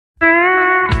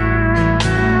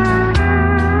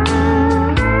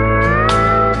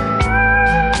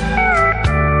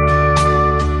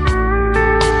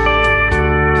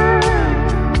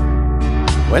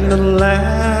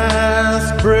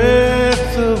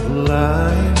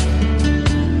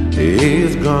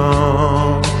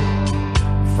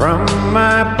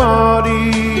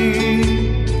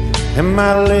and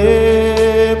my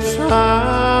lips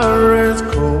are as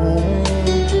cold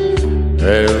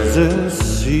as the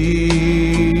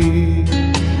sea.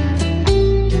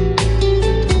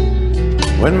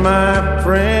 When my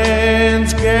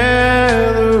friends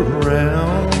gather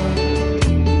round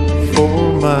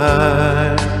for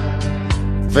my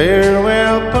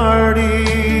farewell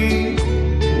party,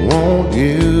 won't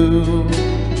you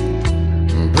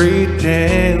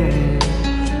pretend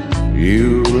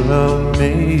you love me?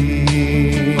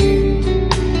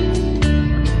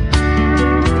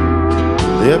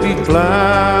 There'll be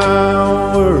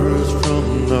flowers from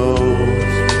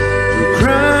those who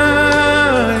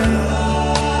cry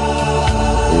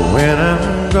when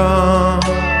I'm gone,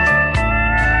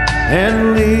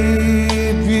 and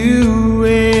leave you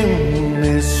in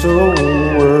this old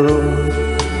world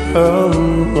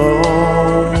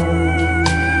alone.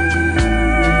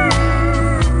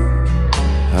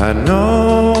 I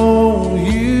know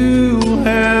you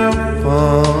have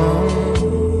fun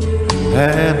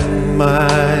at my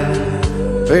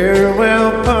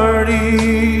farewell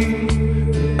party.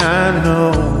 I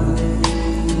know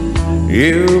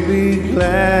you'll be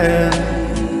glad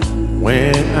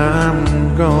when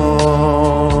I'm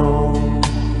gone.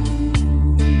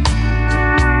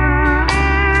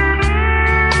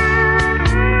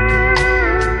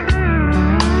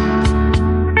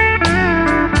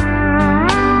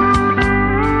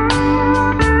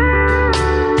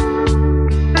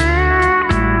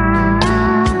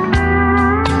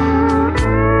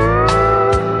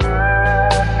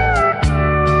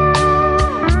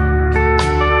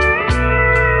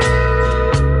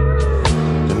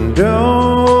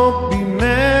 Don't be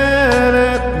mad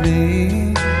at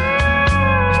me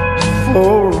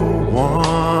for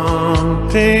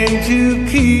wanting to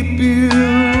keep you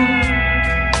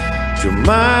till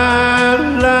my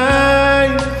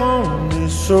life on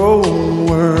this old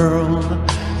world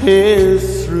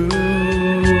is through.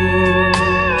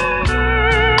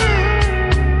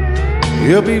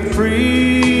 You'll be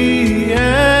free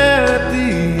at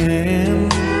the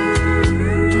end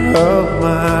of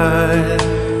my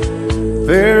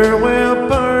farewell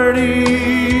party,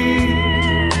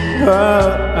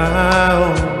 but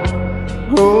I'll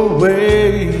go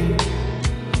away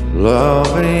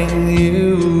loving you.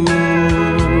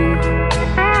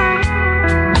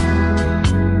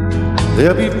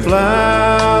 There'll be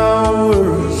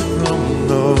flowers from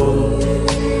those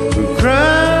who cry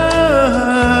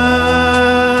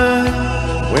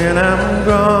when I'm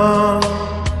gone,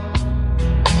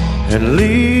 and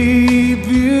leave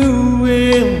you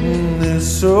in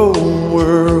this old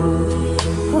world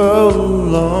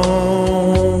alone.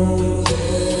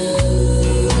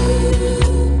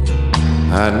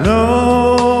 I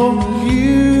know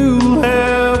you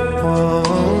have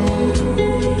fun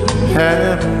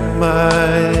at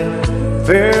my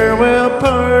farewell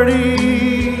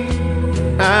party.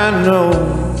 I know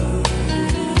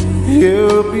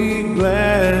you'll be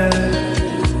glad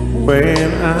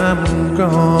when I'm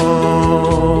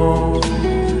gone.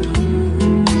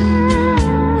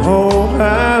 Oh, I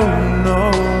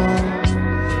know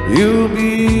you'll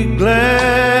be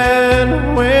glad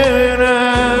when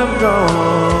I'm gone.